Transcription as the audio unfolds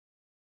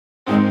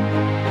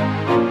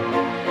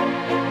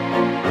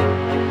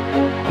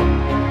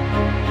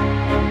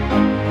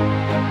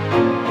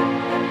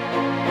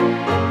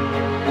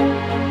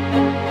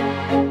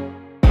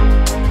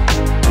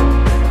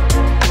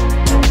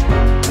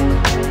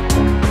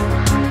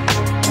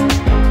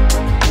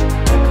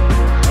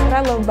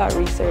love about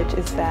research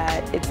is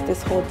that it's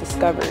this whole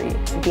discovery,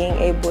 being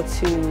able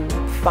to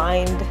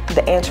find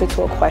the answer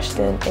to a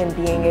question and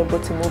being able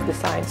to move the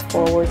science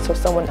forward so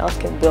someone else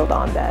can build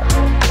on that.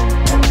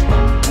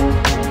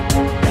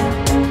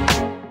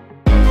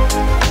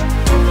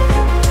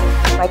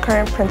 My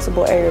current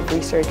principal area of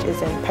research is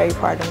in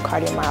peripartum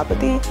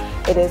cardiomyopathy.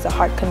 It is a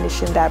heart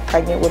condition that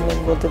pregnant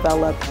women will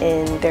develop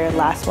in their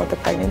last month of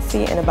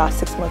pregnancy and about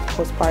 6 months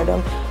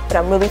postpartum. But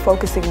I'm really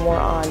focusing more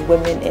on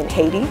women in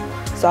Haiti.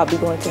 So I'll be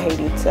going to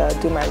Haiti to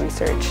do my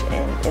research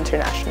and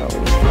internationally.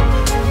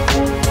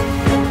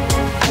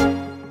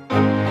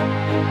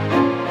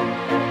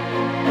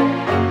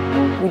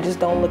 We just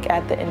don't look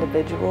at the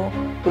individual,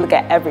 we look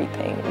at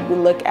everything. We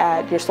look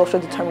at your social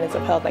determinants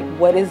of health, like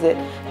what is it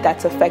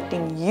that's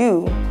affecting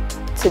you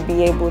to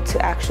be able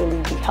to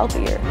actually be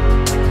healthier.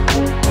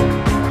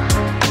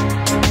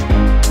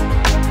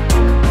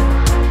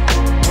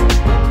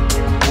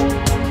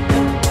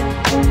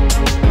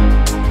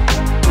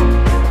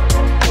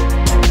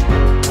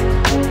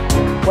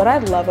 What I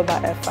love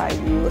about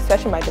FIU,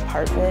 especially my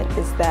department,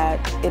 is that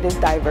it is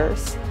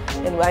diverse.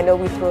 And I know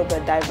we throw the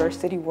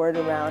diversity word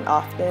around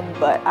often,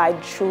 but I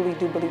truly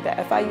do believe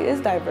that FIU is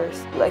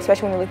diverse. Like,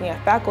 especially when you're looking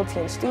at faculty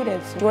and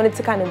students, you want it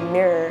to kind of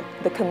mirror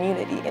the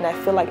community, and I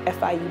feel like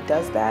FIU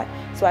does that.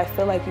 So I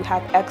feel like you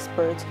have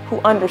experts who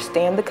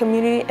understand the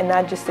community and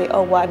not just say,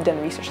 oh, well, I've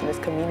done research in this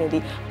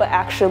community, but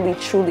actually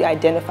truly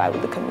identify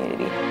with the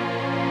community.